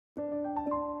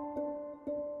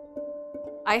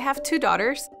I have two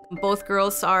daughters. Both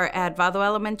girls are at Vado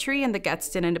Elementary in the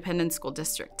Gadsden Independent School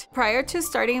District. Prior to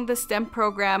starting the STEM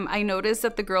program, I noticed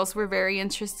that the girls were very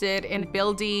interested in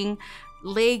building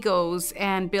Legos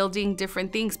and building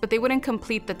different things, but they wouldn't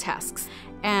complete the tasks.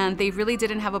 And they really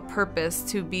didn't have a purpose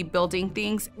to be building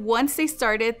things. Once they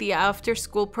started the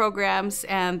after-school programs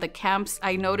and the camps,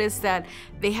 I noticed that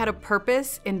they had a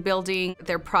purpose in building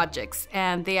their projects,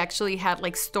 and they actually had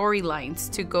like storylines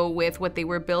to go with what they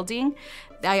were building.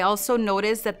 I also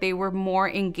noticed that they were more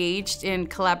engaged in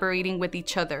collaborating with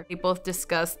each other. They both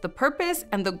discussed the purpose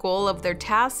and the goal of their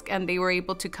task, and they were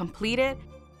able to complete it.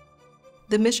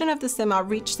 The mission of the STEM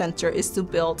Outreach Center is to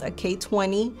build a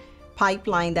K-20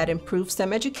 pipeline that improves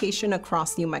STEM education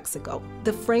across New Mexico.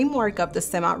 The framework of the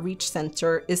STEM Outreach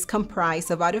Center is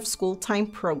comprised of out-of-school time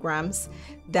programs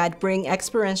that bring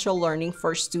experiential learning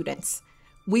for students.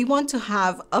 We want to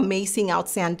have amazing,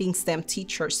 outstanding STEM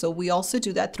teachers, so we also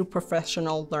do that through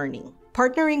professional learning.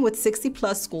 Partnering with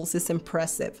 60+ schools is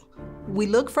impressive. We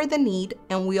look for the need,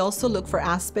 and we also look for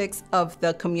aspects of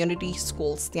the community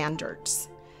school standards.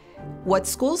 What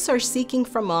schools are seeking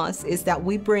from us is that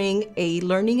we bring a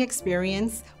learning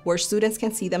experience where students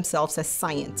can see themselves as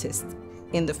scientists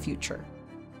in the future.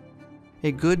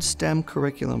 A good STEM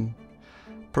curriculum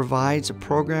provides a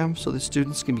program so that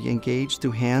students can be engaged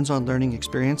through hands-on learning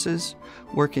experiences,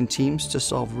 work in teams to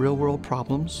solve real-world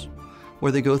problems,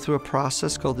 where they go through a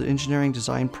process called the engineering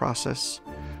design process,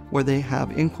 where they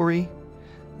have inquiry,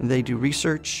 they do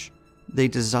research, they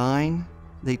design,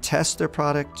 they test their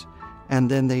product, and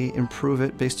then they improve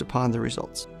it based upon the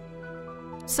results.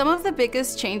 Some of the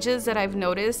biggest changes that I've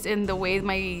noticed in the way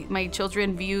my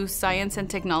children view science and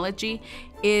technology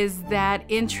is that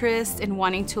interest in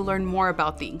wanting to learn more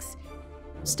about things.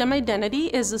 STEM identity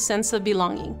is a sense of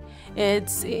belonging.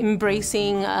 It's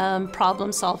embracing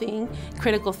problem solving,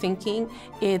 critical thinking.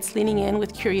 It's leaning in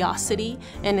with curiosity,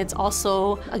 and it's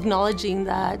also acknowledging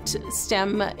that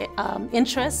STEM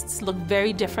interests look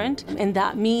very different, and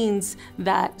that means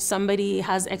that somebody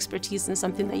has expertise in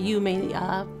something that you may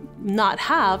not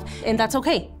have, and that's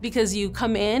okay, because you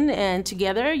come in and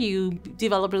together you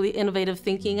develop really innovative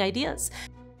thinking ideas.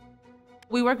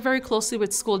 We work very closely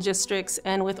with school districts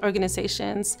and with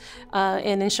organizations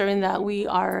in ensuring that we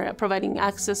are providing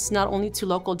access not only to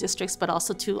local districts but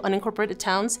also to unincorporated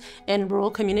towns and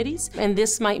rural communities. And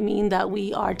this might mean that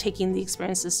we are taking the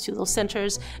experiences to those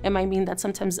centers. It might mean that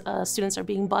sometimes students are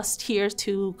being bused here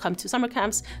to come to summer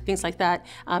camps, things like that.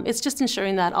 It's just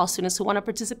ensuring that all students who want to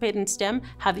participate in STEM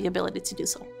have the ability to do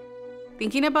so.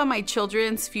 Thinking about my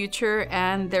children's future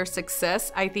and their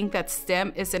success, I think that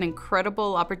STEM is an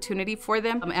incredible opportunity for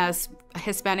them. As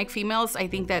Hispanic females, I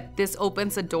think that this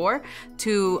opens a door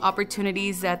to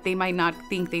opportunities that they might not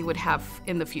think they would have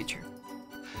in the future.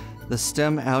 The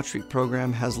STEM Outreach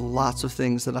program has lots of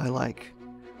things that I like.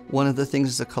 One of the things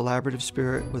is a collaborative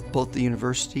spirit with both the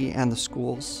university and the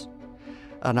schools.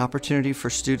 An opportunity for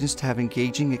students to have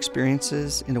engaging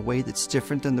experiences in a way that's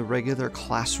different than the regular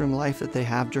classroom life that they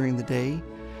have during the day,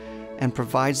 and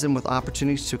provides them with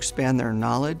opportunities to expand their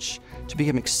knowledge, to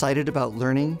become excited about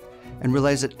learning, and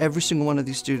realize that every single one of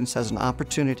these students has an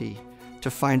opportunity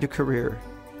to find a career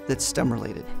that's STEM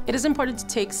related. It is important to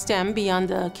take STEM beyond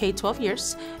the K-12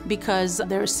 years because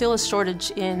there is still a shortage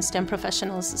in STEM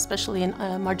professionals, especially in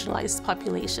marginalized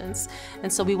populations.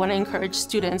 And so we want to encourage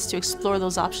students to explore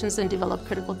those options and develop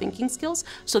critical thinking skills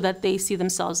so that they see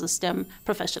themselves as STEM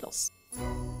professionals.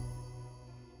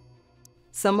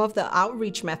 Some of the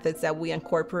outreach methods that we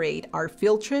incorporate are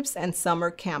field trips and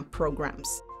summer camp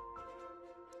programs.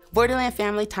 Borderland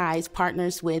Family Ties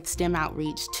partners with STEM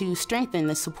Outreach to strengthen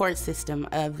the support system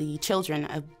of the children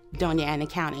of Doña Ana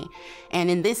County. And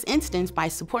in this instance, by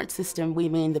support system, we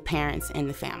mean the parents and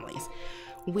the families.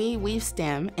 We weave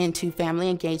STEM into family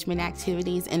engagement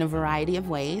activities in a variety of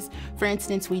ways. For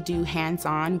instance, we do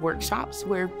hands-on workshops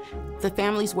where the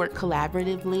families work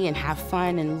collaboratively and have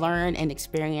fun and learn and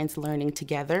experience learning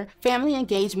together. Family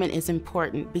engagement is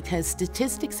important because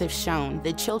statistics have shown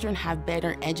that children have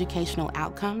better educational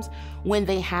outcomes when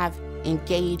they have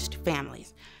engaged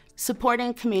families.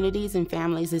 Supporting communities and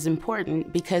families is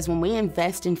important because when we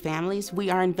invest in families, we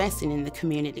are investing in the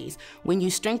communities. When you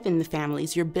strengthen the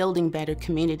families, you're building better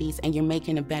communities and you're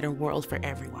making a better world for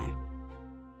everyone.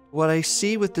 What I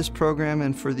see with this program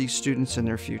and for these students and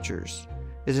their futures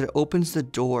is it opens the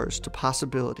doors to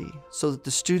possibility so that the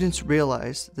students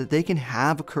realize that they can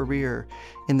have a career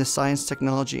in the science,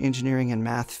 technology, engineering, and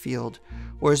math field,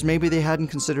 whereas maybe they hadn't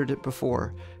considered it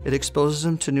before. It exposes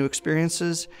them to new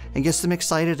experiences and gets them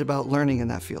excited about learning in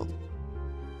that field.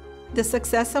 The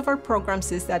success of our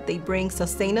programs is that they bring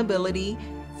sustainability,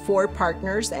 for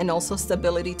partners and also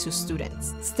stability to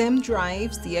students. STEM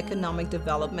drives the economic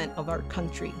development of our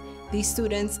country. These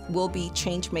students will be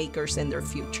change makers in their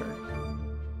future.